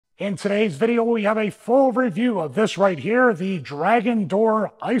In today's video, we have a full review of this right here, the Dragon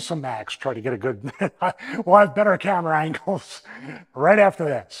Door Isomax. Try to get a good, we'll have better camera angles right after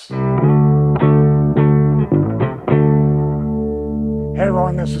this. Hey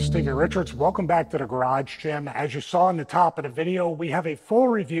everyone, this is Stevie Richards. Welcome back to the Garage Gym. As you saw in the top of the video, we have a full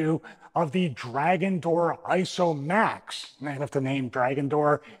review of the Dragon Door Isomax. Man, if the name Dragon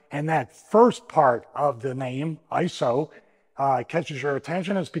Door and that first part of the name, ISO, catches your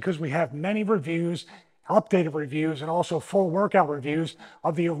attention, is because we have many reviews, updated reviews, and also full workout reviews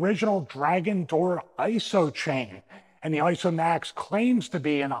of the original Dragon Door Isochain. And the Isomax claims to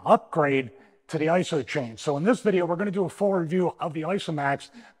be an upgrade to the Isochain. So in this video, we're going to do a full review of the Isomax,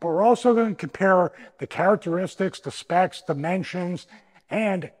 but we're also going to compare the characteristics, the specs, dimensions,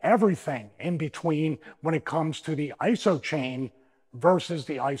 and everything in between when it comes to the Isochain versus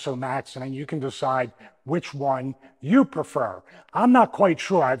the Isomax, and then you can decide which one you prefer. I'm not quite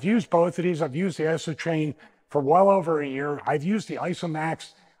sure. I've used both of these. I've used the Isochain for well over a year. I've used the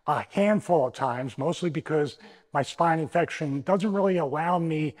Isomax a handful of times, mostly because my spine infection doesn't really allow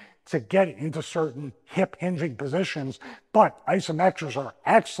me to get into certain hip hinging positions, but isometrics are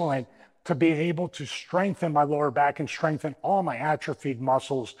excellent to be able to strengthen my lower back and strengthen all my atrophied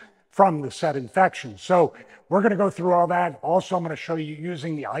muscles from the said infection. So we're going to go through all that. Also, I'm going to show you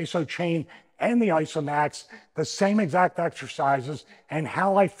using the Isochain and the Isomax, the same exact exercises, and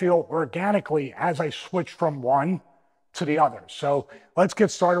how I feel organically as I switch from one to the other. So let's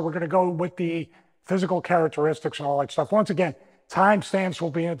get started. We're going to go with the physical characteristics and all that stuff. Once again, timestamps will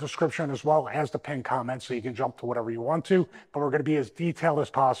be in the description as well as the pinned comments, so you can jump to whatever you want to, but we're going to be as detailed as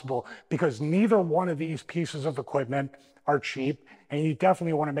possible because neither one of these pieces of equipment are cheap, and you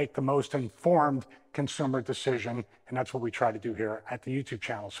definitely want to make the most informed consumer decision, and that's what we try to do here at the YouTube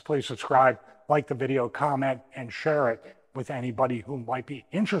channel. So please subscribe, like the video, comment, and share it with anybody who might be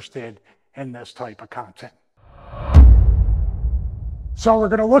interested in this type of content. So we're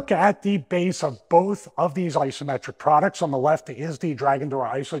going to look at the base of both of these isometric products. On the left is the Dragon Door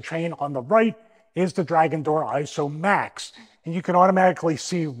Isochain. On the right is the Dragon Door Isomax. And you can automatically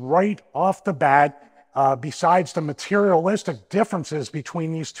see right off the bat, besides the materialistic differences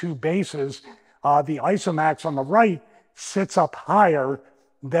between these two bases, the Isomax on the right sits up higher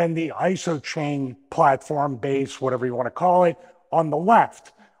than the Isochain platform base, whatever you want to call it, on the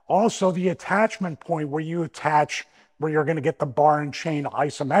left. Also, the attachment point where you attach, where you're going to get the bar and chain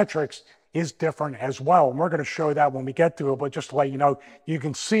isometrics, is different as well. And we're going to show that when we get to it, but just to let you know, you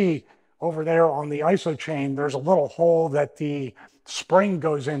can see over there on the Isochain, there's a little hole that the spring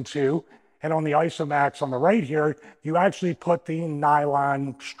goes into. And on the Isomax on the right here, you actually put the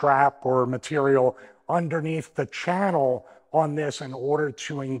nylon strap or material underneath the channel on this in order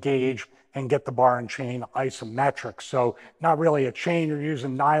to engage and get the bar and chain isometric. So not really a chain, you're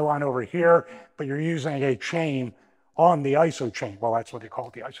using nylon over here, but you're using a chain on the Isochain. Well, that's what they call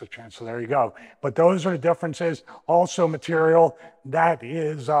it, the Isochain. So there you go. But those are the differences. Also material, that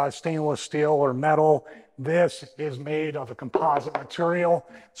is stainless steel or metal. This is made of a composite material.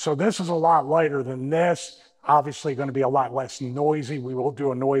 So this is a lot lighter than this. Obviously going to be a lot less noisy. We will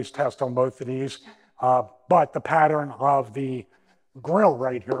do a noise test on both of these. But the pattern of the grill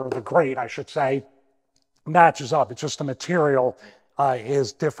right here, or the grate, I should say, matches up. It's just the material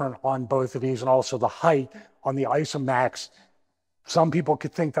is different on both of these, and also the height on the Isomax. Some people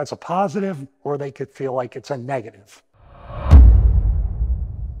could think that's a positive, or they could feel like it's a negative.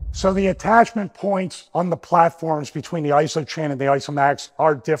 So the attachment points on the platforms between the Isochain and the Isomax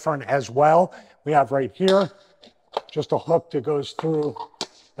are different as well. We have right here just a hook that goes through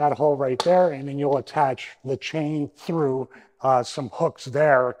that hole right there, and then you'll attach the chain through some hooks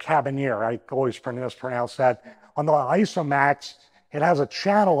there, cabinier. I always pronounce that. On the Isomax, it has a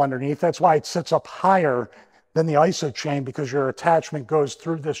channel underneath. That's why it sits up higher than the Isochain, because your attachment goes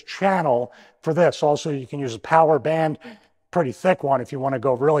through this channel for this. Also, you can use a power band, pretty thick one if you want to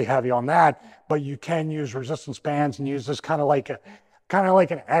go really heavy on that, but you can use resistance bands and use this kind of like an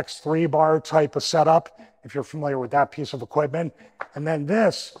X3 bar type of setup, if you're familiar with that piece of equipment. And then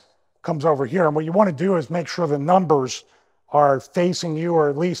this comes over here, and what you want to do is make sure the numbers are facing you, or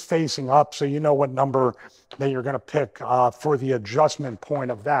at least facing up, so you know what number that you're going to pick for the adjustment point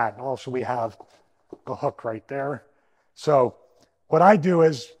of that. And also we have the hook right there. So what I do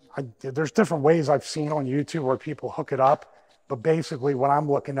is, there's different ways I've seen on YouTube where people hook it up, but basically what I'm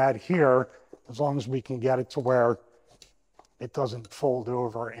looking at here, as long as we can get it to where it doesn't fold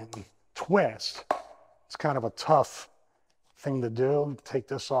over and twist, it's kind of a tough thing to do. Take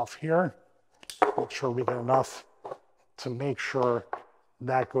this off here, make sure we get enough to make sure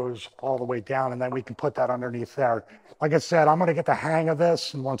that goes all the way down, and then we can put that underneath there. Like I said, I'm gonna get the hang of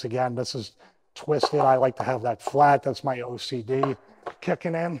this, and once again, this is twisted. I like to have that flat. That's my OCD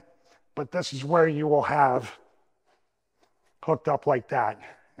kicking in. But this is where you will have hooked up like that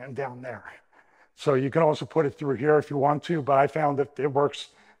and down there. So you can also put it through here if you want to, but I found that it works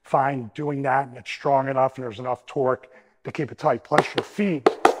fine doing that, and it's strong enough and there's enough torque to keep it tight. Plus your feet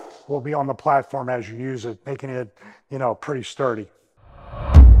will be on the platform as you use it, making it, you know, pretty sturdy.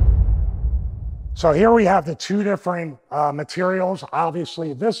 So here we have the two different materials.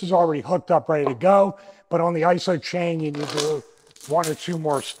 Obviously, this is already hooked up, ready to go, but on the Isochain, you need to do one or two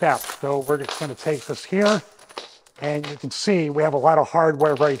more steps. So we're just gonna take this here, and you can see we have a lot of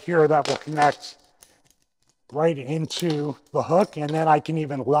hardware right here that will connect right into the hook, and then I can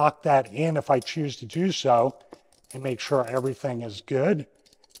even lock that in if I choose to do so and make sure everything is good.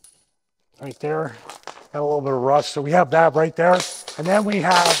 Right there, got a little bit of rust, so we have that right there. And then we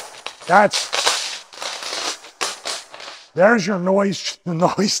have, there's your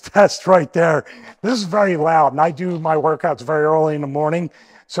noise test right there. This is very loud, and I do my workouts very early in the morning,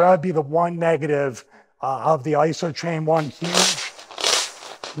 so that would be the one negative of the Isochain. One huge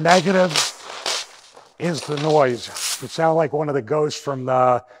negative is the noise. You sound like one of the ghosts from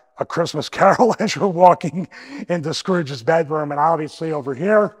A Christmas Carol as you're walking into Scrooge's bedroom. And obviously over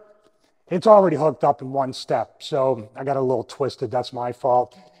here, it's already hooked up in one step. So I got a little twisted, that's my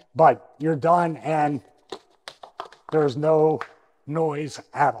fault. But you're done and there's no noise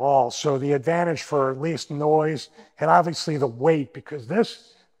at all. So the advantage for at least noise, and obviously the weight, because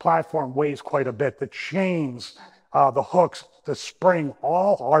this platform weighs quite a bit. The chains, the hooks, the spring,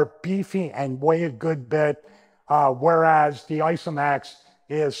 all are beefy and weigh a good bit, whereas the Isomax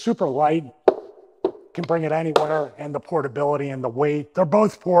is super light, can bring it anywhere, and the portability and the weight, they're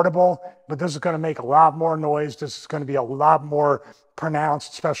both portable, but this is gonna make a lot more noise. This is gonna be a lot more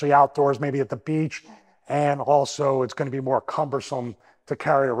pronounced, especially outdoors, maybe at the beach, and also it's gonna be more cumbersome to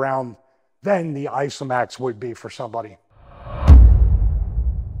carry around than the Isomax would be for somebody.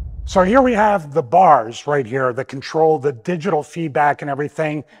 So here we have the bars right here that control the digital feedback and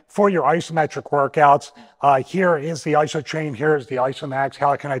everything for your isometric workouts. Here is the Isochain, here is the Isomax.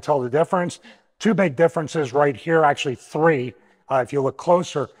 How can I tell the difference? Two big differences right here, actually three, if you look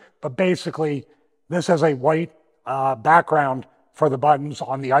closer. But basically, this has a white background for the buttons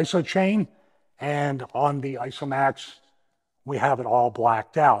on the Isochain, and on the Isomax, we have it all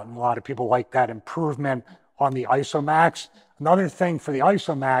blacked out. And a lot of people like that improvement on the Isomax. Another thing for the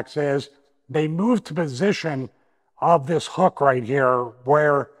Isomax is they moved to position of this hook right here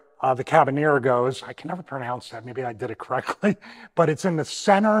where the carabiner goes. I can never pronounce that. Maybe I did it correctly, but it's in the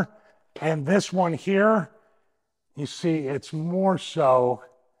center. And this one here, you see it's more so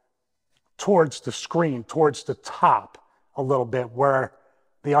towards the screen, towards the top a little bit, where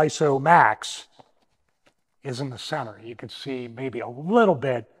the Isomax is in the center. You can see maybe a little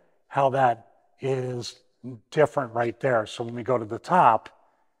bit how that is different right there. So when we go to the top,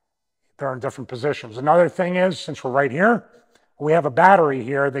 they're in different positions. Another thing is, since we're right here, we have a battery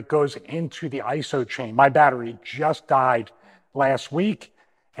here that goes into the Isochain. My battery just died last week,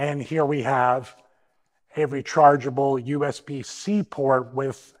 and here we have a rechargeable USB-C port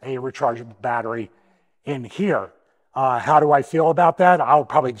with a rechargeable battery in here. How do I feel about that? I'll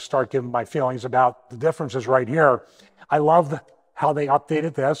probably start giving my feelings about the differences right here. I love how they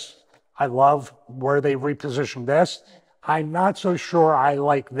updated this. I love where they repositioned this. I'm not so sure I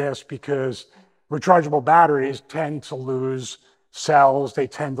like this because rechargeable batteries tend to lose cells. They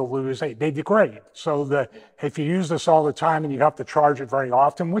tend to lose, they degrade. So if you use this all the time and you have to charge it very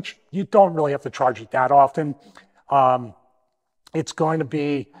often, which you don't really have to charge it that often, it's going to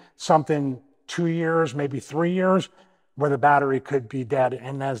be something 2 years, maybe 3 years, where the battery could be dead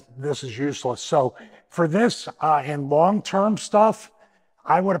and this is useless. So for this and long-term stuff,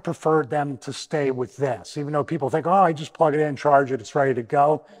 I would have preferred them to stay with this. Even though people think, oh, I just plug it in, charge it, it's ready to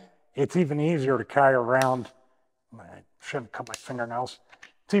go. It's even easier to carry around. I shouldn't cut my fingernails.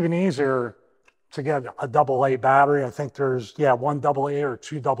 It's even easier to get a AA battery. I think there's, one AA or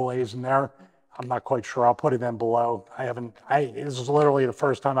two AA's in there. I'm not quite sure. I'll put it in below. This is literally the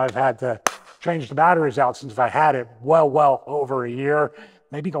first time I've had to change the batteries out since I had it well over a year,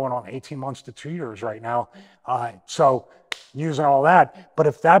 maybe going on 18 months to 2 years right now. So using all that, but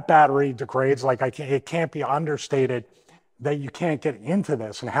if that battery degrades, it can't be understated that you can't get into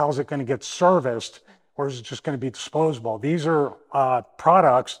this. And how is it going to get serviced, or is it just going to be disposable? These are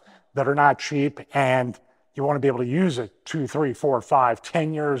products that are not cheap, and you want to be able to use it 2, 3, 4, 5,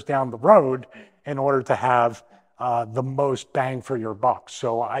 10 years down the road in order to have the most bang for your buck.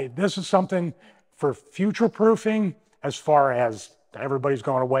 So this is something for future proofing as far as Everybody's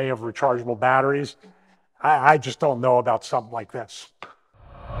going away of rechargeable batteries. I just don't know about something like this.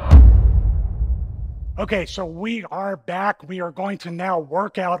 Okay, so we are back. We are going to now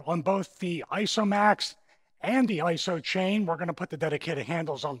work out on both the Isomax and the Isochain. We're going to put the dedicated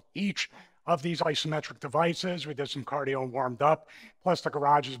handles on each of these isometric devices. We did some cardio and warmed up. Plus the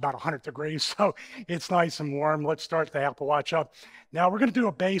garage is about 100 degrees, so it's nice and warm. Let's start the Apple Watch up. Now we're going to do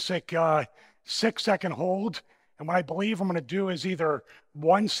a basic 6-second hold. And what I believe I'm going to do is either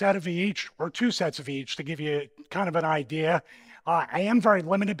one set of each or 2 sets of each to give you kind of an idea. I am very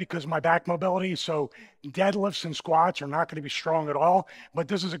limited because of my back mobility, so deadlifts and squats are not going to be strong at all. But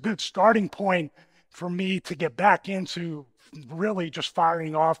this is a good starting point for me to get back into really just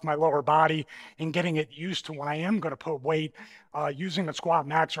firing off my lower body and getting it used to when I am going to put weight using the squat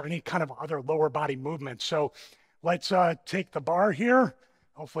max or any kind of other lower body movement. So let's take the bar here.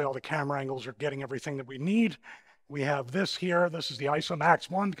 Hopefully all the camera angles are getting everything that we need. We have this here. This is the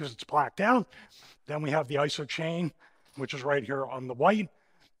Isomax one because it's blacked out. Then we have the Isochain, which is right here on the white.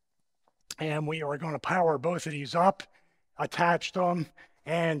 And we are going to power both of these up, attach them.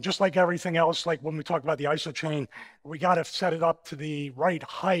 And just like everything else, like when we talk about the Isochain, we got to set it up to the right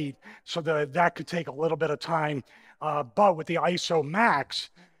height so that could take a little bit of time. But with the Isomax,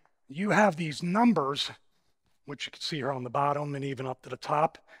 you have these numbers, which you can see here on the bottom and even up to the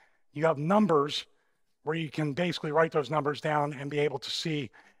top. You have numbers where you can basically write those numbers down and be able to see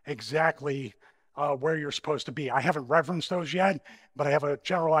exactly where you're supposed to be. I haven't referenced those yet, but I have a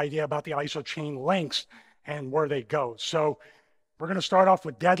general idea about the Isochain links and where they go. So we're going to start off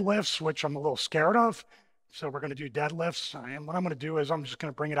with deadlifts, which I'm a little scared of. So we're going to do deadlifts. And what I'm going to do is I'm just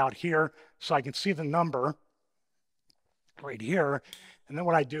going to bring it out here so I can see the number right here. And then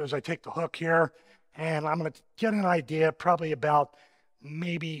what I do is I take the hook here and I'm going to get an idea probably about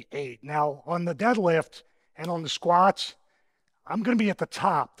maybe 8. Now on the deadlift and on the squats, I'm going to be at the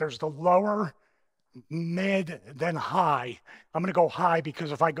top. There's the lower, mid, then high. I'm going to go high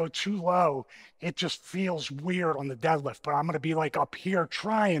because if I go too low, it just feels weird on the deadlift. But I'm going to be like up here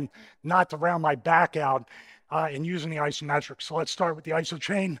trying not to round my back out and using the isometric. So let's start with the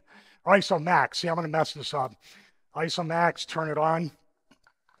Isochain or Isomax. See, I'm going to mess this up. Isomax, turn it on.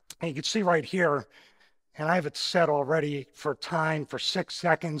 And you can see right here, and I have it set already for time for 6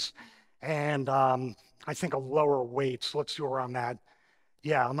 seconds. And I think a lower weight. So let's see where I'm at.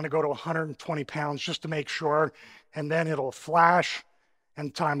 Yeah, I'm going to go to 120 pounds just to make sure. And then it'll flash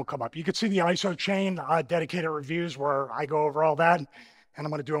and time will come up. You can see the Isochain dedicated reviews where I go over all that. And I'm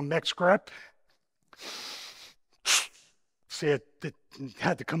going to do a mixed grip. See, it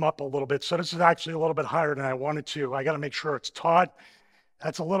had to come up a little bit. So this is actually a little bit higher than I wanted to. I got to make sure it's taut.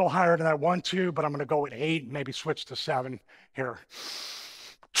 That's a little higher than I want to, but I'm going to go with 8 and maybe switch to 7 here.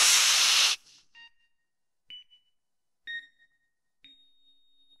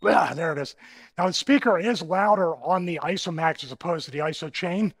 Yeah, there it is. Now the speaker is louder on the Isomax as opposed to the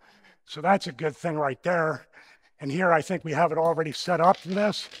Isochain. So that's a good thing right there. And here I think we have it already set up for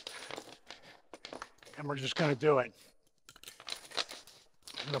this. And we're just going to do it.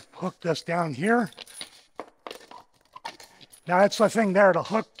 I'm going to hook this down here. Now that's the thing there, the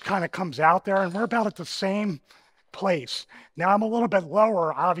hook kind of comes out there and we're about at the same place. Now I'm a little bit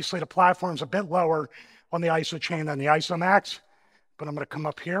lower, obviously the platform's a bit lower on the Isochain than the Isomax, but I'm going to come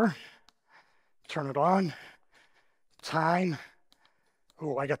up here, turn it on, time.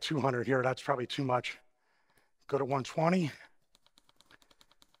 Oh, I got 200 here, that's probably too much. Go to 120,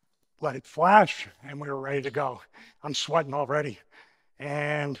 let it flash, and we were ready to go. I'm sweating already,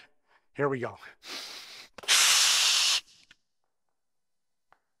 and here we go.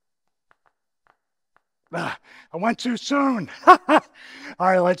 I went too soon. All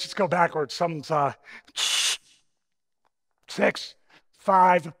right, let's just go backwards. Something's 6,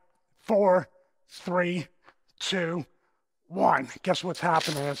 5, 4, 3, 2, 1. Guess what's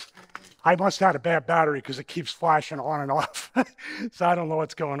happening is I must have had a bad battery because it keeps flashing on and off. So I don't know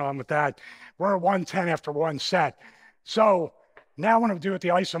what's going on with that. We're at 110 after one set. So now what I'm doing with the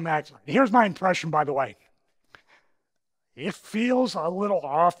Isomax, here's my impression, by the way. It feels a little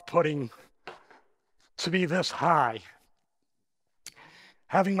off-putting to be this high.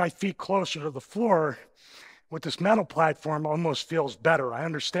 Having my feet closer to the floor with this metal platform almost feels better. I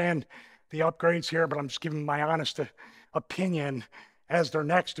understand the upgrades here, but I'm just giving my honest opinion as they're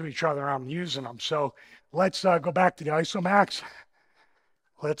next to each other. I'm using them. So let's go back to the Isomax.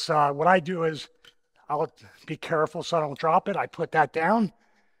 Let's, what I do is I'll be careful so I don't drop it. I put that down,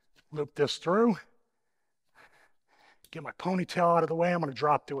 loop this through, get my ponytail out of the way. I'm going to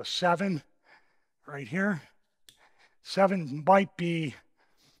drop to a 7. Right here. 7 might be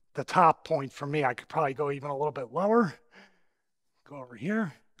the top point for me. I could probably go even a little bit lower. go over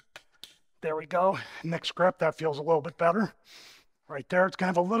here. There we go. Next grip, that feels a little bit better. Right there, it's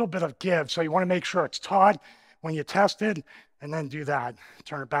going to have a little bit of give, so you want to make sure it's taut when you test it, and then do that.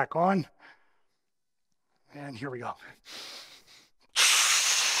 Turn it back on, and here we go.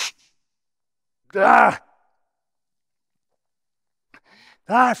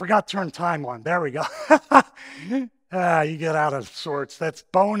 I forgot to turn time on. There we go. You get out of sorts. That's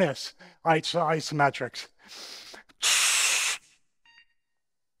bonus. All right, so isometrics.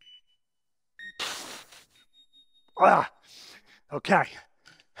 Okay.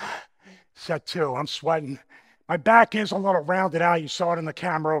 Set 2. I'm sweating. My back is a little rounded out. You saw it in the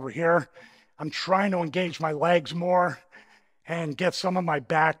camera over here. I'm trying to engage my legs more and get some of my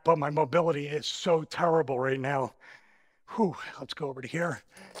back, but my mobility is so terrible right now. Whew, let's go over to here.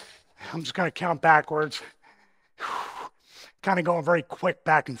 I'm just going to count backwards. Kind of going very quick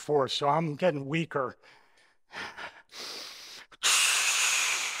back and forth, so I'm getting weaker.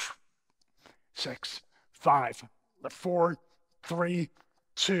 6, 5, 4, 3,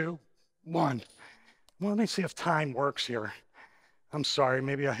 2, 1. Well, let me see if time works here. I'm sorry,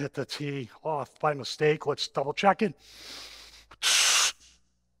 maybe I hit the T off by mistake. Let's double check it.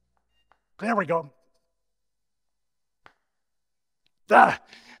 There we go.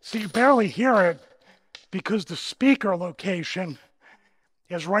 So you barely hear it because the speaker location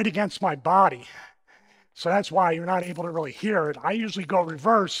is right against my body. So that's why you're not able to really hear it. I usually go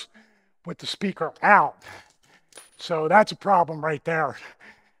reverse with the speaker out. So that's a problem right there.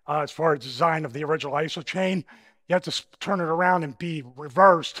 As far as design of the original Isochain, you have to turn it around and be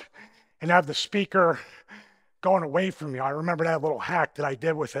reversed and have the speaker going away from you. I remember that little hack that I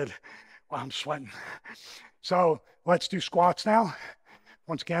did with it while I'm sweating. So let's do squats now.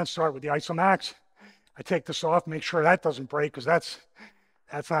 Once again, start with the Isomax. I take this off, make sure that doesn't break because that's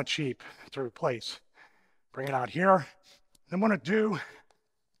not cheap to replace. Bring it out here. Then what I'm going to do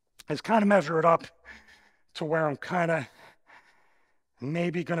is kind of measure it up to where I'm kind of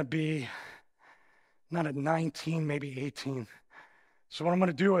maybe going to be not at 19, maybe 18. So what I'm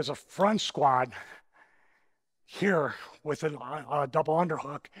going to do is a front squat here with a double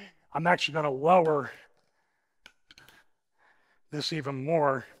underhook. I'm actually going to lower this even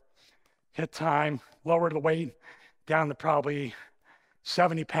more. Hit time, lower the weight down to probably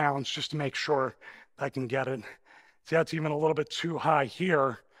 70 pounds just to make sure I can get it. See, that's even a little bit too high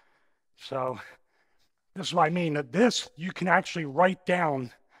here. So this is what I mean. That this, you can actually write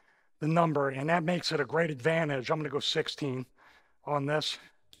down the number, and that makes it a great advantage. I'm going to go 16 on this.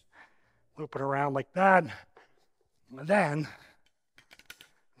 Loop it around like that. And then,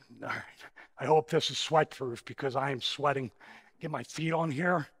 all right, I hope this is sweat-proof because I am sweating. Get my feet on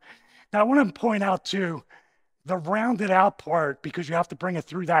here. Now, I want to point out, too, the rounded out part, because you have to bring it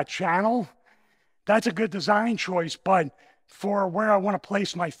through that channel, that's a good design choice, but for where I want to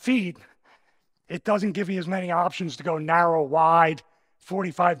place my feet, it doesn't give you as many options to go narrow, wide,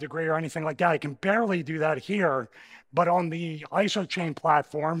 45 degree or anything like that. I can barely do that here, but on the Isochain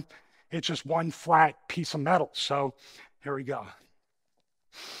platform, it's just one flat piece of metal. So here we go.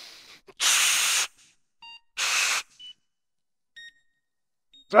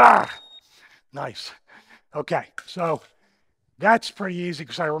 Nice. Okay, so that's pretty easy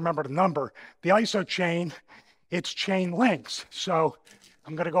because I remember the number. The Isochain, it's chain links. So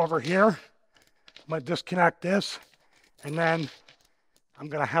I'm going to go over here. I'm going to disconnect this, and then I'm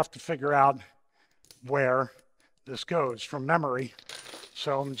going to have to figure out where this goes from memory.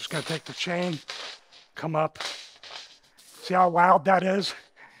 So I'm just going to take the chain, come up. See how loud that is?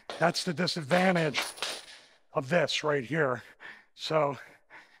 That's the disadvantage of this right here. So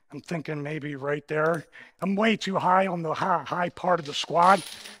I'm thinking maybe right there. I'm way too high on the high part of the squat,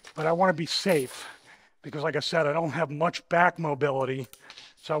 but I want to be safe because, like I said, I don't have much back mobility,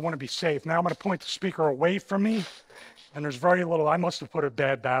 so I want to be safe. Now I'm going to point the speaker away from me, and there's very little. I must have put a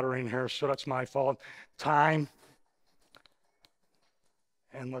bad battery in here, so that's my fault. Time,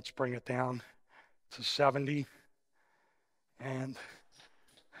 and let's bring it down to 70, and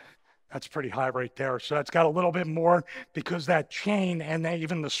that's pretty high right there. So that's got a little bit more because that chain and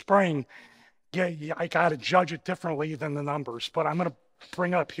even the spring, I got to judge it differently than the numbers. But I'm going to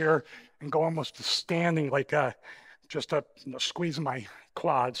bring up here and go almost to standing, like just squeezing my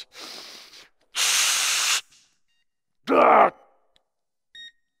quads. That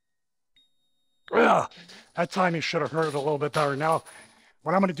time you should have heard it a little bit better. Now,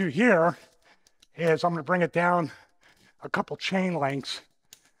 what I'm going to do here is I'm going to bring it down a couple chain lengths.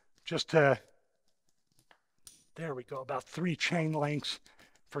 Just to, there we go, about 3 chain lengths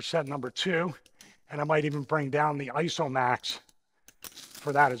for set number 2. And I might even bring down the Isomax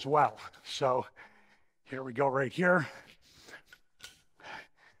for that as well. So here we go right here.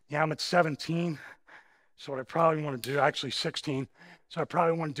 Yeah, I'm at 17. So what I probably want to do, actually 16. So I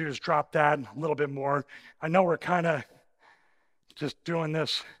probably want to do is drop that a little bit more. I know we're kind of just doing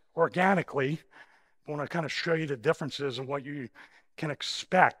this organically. I want to kind of show you the differences and what you can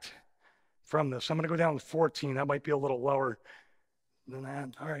expect from this. I'm going to go down to 14. That might be a little lower than that.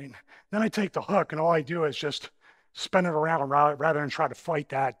 All right. Then I take the hook and all I do is just spin it around rather than try to fight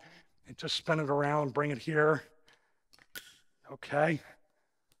that. And just spin it around, bring it here. Okay.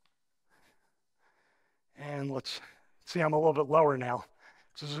 And let's see, I'm a little bit lower now.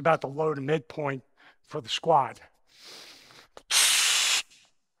 This is about the low to midpoint for the squat.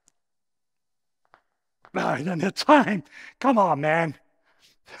 All right, then it's time. Come on, man.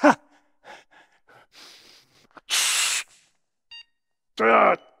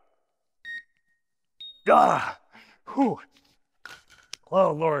 Whew.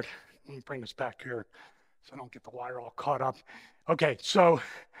 Oh, Lord. Let me bring this back here so I don't get the wire all caught up. Okay, so,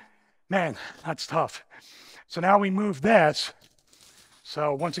 man, that's tough. So now we move this.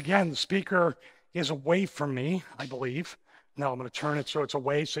 So once again, the speaker is away from me, I believe. Now I'm going to turn it so it's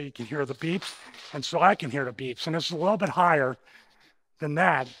away so you can hear the beeps, and so I can hear the beeps. And this is a little bit higher than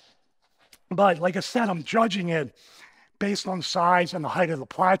that. But like I said, I'm judging it based on the size and the height of the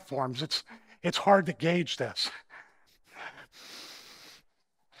platforms. It's hard to gauge this.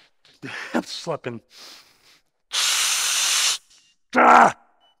 I'm slipping. Ah!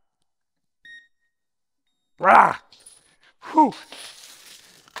 Ah! Whew.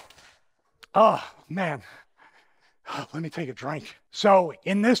 Oh, man. Let me take a drink. So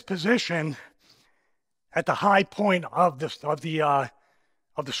in this position, at the high point of the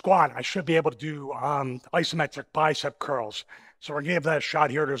squat, I should be able to do isometric bicep curls. So we're gonna give that a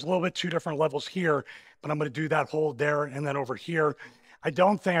shot here. There's a little bit two different levels here, but I'm gonna do that hold there and then over here. I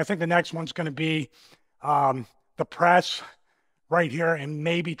think the next one's gonna be the press right here and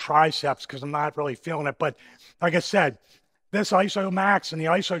maybe triceps because I'm not really feeling it. But like I said, this Isomax and the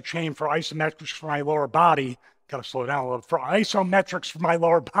Isochain for isometrics for my lower body, gotta slow down a little, for isometrics for my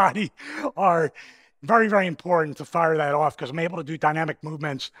lower body are very, very important to fire that off because I'm able to do dynamic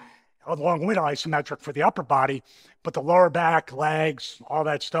movements along with isometric for the upper body, but the lower back, legs, all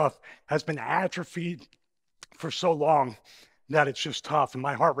that stuff has been atrophied for so long that it's just tough and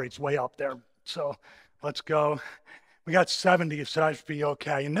my heart rate's way up there. So let's go. We got 70, so that should be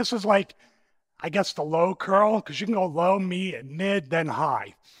okay. And this is like, I guess the low curl, because you can go low, mid, then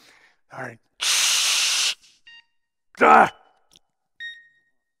high. All right. Ah!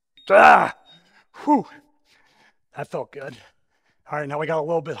 Ah! Whew. That felt good. All right, now we got a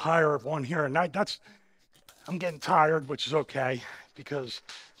little bit higher of one here, and I'm getting tired, which is okay, because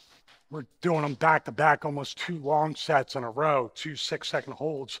we're doing them back to back, almost 2 long sets in a row, 2 6-second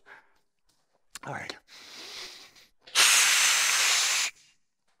holds. All right.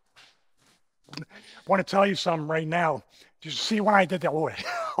 I want to tell you something right now. Did you see when I did that?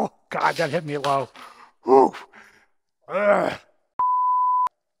 Oh, God, that hit me low. Whew.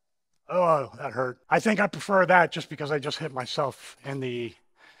 Oh, that hurt. I think I prefer that just because I just hit myself in the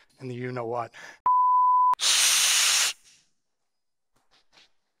you-know-what.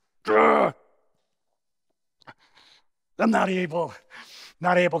 I'm not able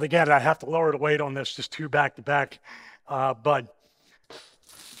to get it. I have to lower the weight on this, just 2 back-to-back. But,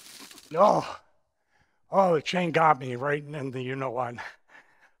 oh, the chain got me right in the you-know-what.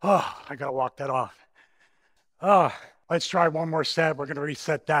 Oh, I got to walk that off. Oh, let's try one more set. We're going to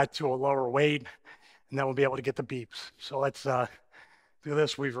reset that to a lower weight, and then we'll be able to get the beeps. So let's do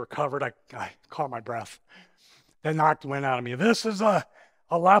this. We've recovered. I caught my breath. That knocked the wind out of me. This is a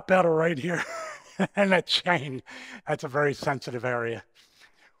lot better right here. And that chain, that's a very sensitive area.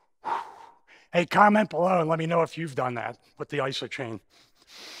 Hey, comment below and let me know if you've done that with the Isochain.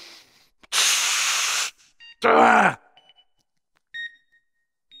 Ah!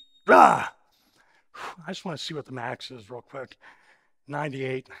 Ah! I just want to see what the max is real quick.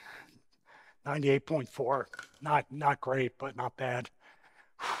 98, 98.4. Not great, but not bad.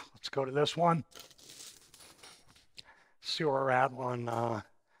 Let's go to this one. See where we're at on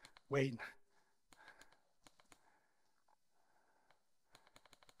weight.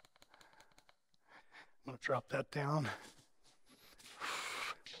 I'm going to drop that down.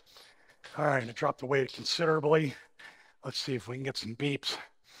 All right, I dropped the weight considerably. Let's see if we can get some beeps.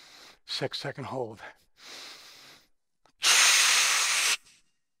 6-second hold.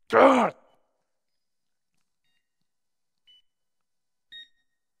 God.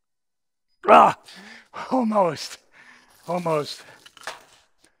 Ah, almost.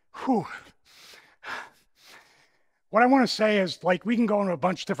 Whew. What I want to say is, like, we can go into a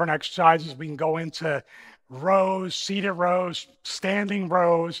bunch of different exercises. We can go into rows, seated rows, standing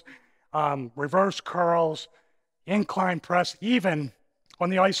rows, reverse curls, incline press, even on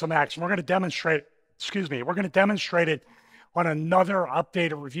the Isomax. And we're going to demonstrate, we're going to demonstrate it on another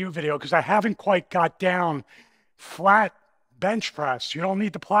updated review video because I haven't quite got down flat bench press. You don't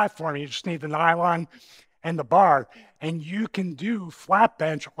need the platform, you just need the nylon and the bar. And you can do flat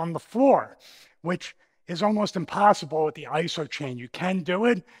bench on the floor, which is almost impossible with the Isochain. You can do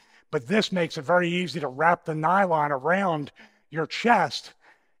it, but this makes it very easy to wrap the nylon around your chest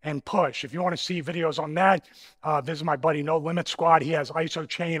and push. If you want to see videos on that, visit my buddy No Limit Squad. He has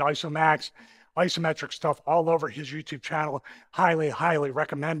Isochain, Isomax, isometric stuff all over his YouTube channel. Highly, highly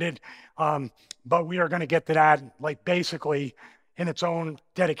recommended. But we are going to get to that like basically in its own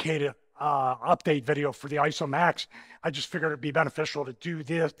dedicated update video for the Isomax. I just figured it'd be beneficial to do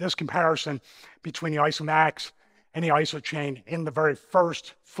this comparison between the Isomax and the Isochain in the very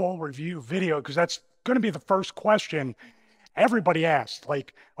first full review video, because that's going to be the first question everybody asked.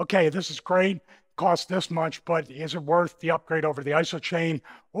 Like, okay, this is great, costs this much, but is it worth the upgrade over the Isochain,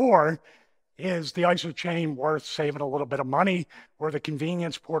 or is the Isochain worth saving a little bit of money, or the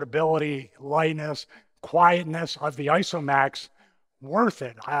convenience, portability, lightness, quietness of the Isomax worth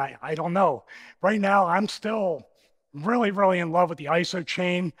it? I don't know. Right now, I'm still really, really in love with the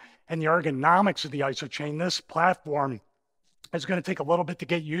Isochain and the ergonomics of the Isochain. This platform is going to take a little bit to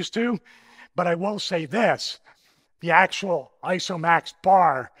get used to, but I will say this. The actual Isomax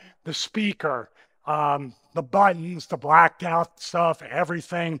bar, the speaker, the buttons, the blacked out stuff,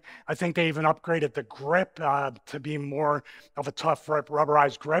 everything. I think they even upgraded the grip to be more of a tough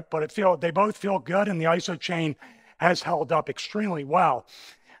rubberized grip, but they both feel good, and the Isochain has held up extremely well.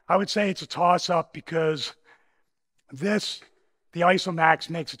 I would say it's a toss-up because the Isomax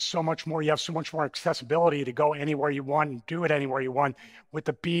makes it so much more, you have so much more accessibility to go anywhere you want and do it anywhere you want with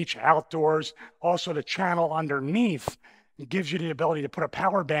the beach, outdoors. Also the channel underneath, it gives you the ability to put a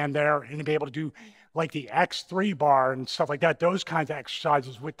power band there and to be able to do like the X3 bar and stuff like that, those kinds of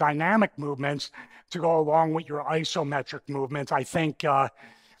exercises with dynamic movements to go along with your isometric movements. I think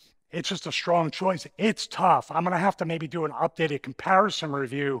it's just a strong choice. It's tough. I'm going to have to maybe do an updated comparison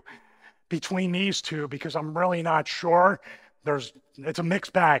review between these two because I'm really not sure. It's a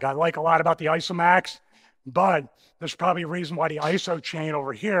mixed bag. I like a lot about the Isomax, but there's probably a reason why the Isochain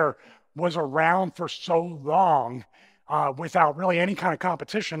over here was around for so long without really any kind of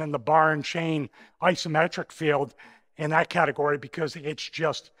competition in the bar and chain isometric field in that category, because it's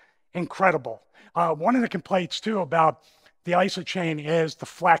just incredible. One of the complaints too about the Isochain is the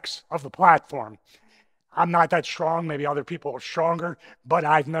flex of the platform. I'm not that strong, maybe other people are stronger, but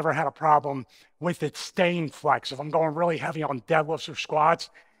I've never had a problem with it staying flex. If I'm going really heavy on deadlifts or squats,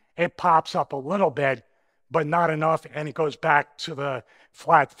 it pops up a little bit, but not enough, and it goes back to the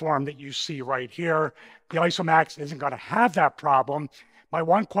flat form that you see right here. The Isomax isn't going to have that problem. My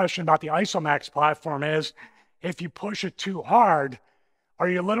one question about the Isomax platform is, if you push it too hard, are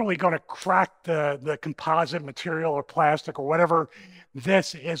you literally going to crack the composite material or plastic or whatever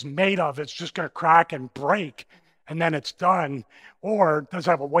this is made of? It's just going to crack and break, and then it's done. Or does it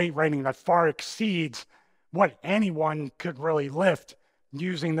have a weight rating that far exceeds what anyone could really lift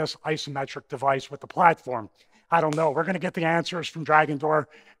using this isometric device with the platform? I don't know. We're going to get the answers from Dragon Door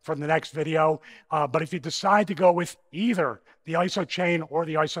for the next video. But if you decide to go with either the Isochain or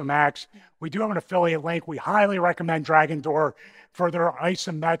the Isomax, we do have an affiliate link. We highly recommend Dragon Door for their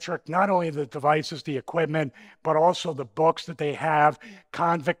isometric, not only the devices, the equipment, but also the books that they have,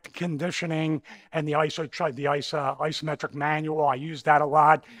 convict conditioning, and the isometric manual. I use that a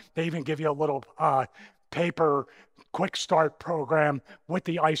lot. They even give you a little paper quick start program with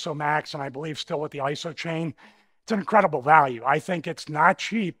the Isomax, and I believe still with the Isochain. It's an incredible value. I think it's not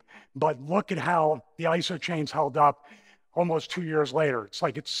cheap, but look at how the Isochain's held up almost 2 years later. It's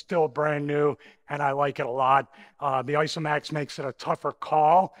like it's still brand new, and I like it a lot. The Isomax makes it a tougher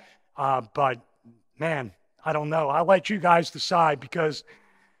call, but man, I don't know. I'll let you guys decide, because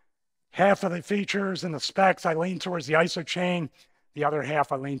half of the features and the specs, I lean towards the Isochain. The other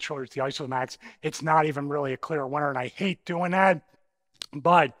half, I lean towards the Isomax. It's not even really a clear winner, and I hate doing that,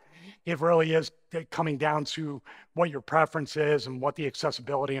 but it really is coming down to what your preference is and what the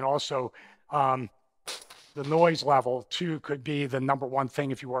accessibility, and also the noise level too could be the number one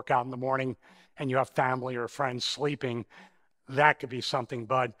thing. If you work out in the morning and you have family or friends sleeping, that could be something.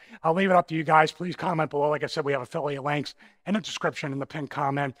 But I'll leave it up to you guys. Please comment below. Like I said, we have affiliate links in the description in the pinned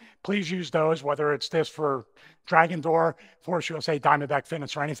comment. Please use those, whether it's this for Dragon Door, Force USA, Diamondback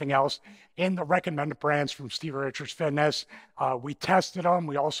Fitness, or anything else in the recommended brands from Stevie Richards Fitness. We tested them.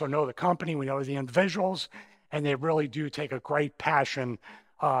 We also know the company. We know the individuals, and they really do take a great passion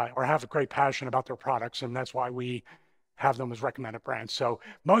or have a great passion about their products, and that's why we have them as recommended brands. So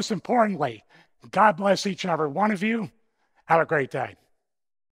most importantly, God bless each and every one of you. Have a great day.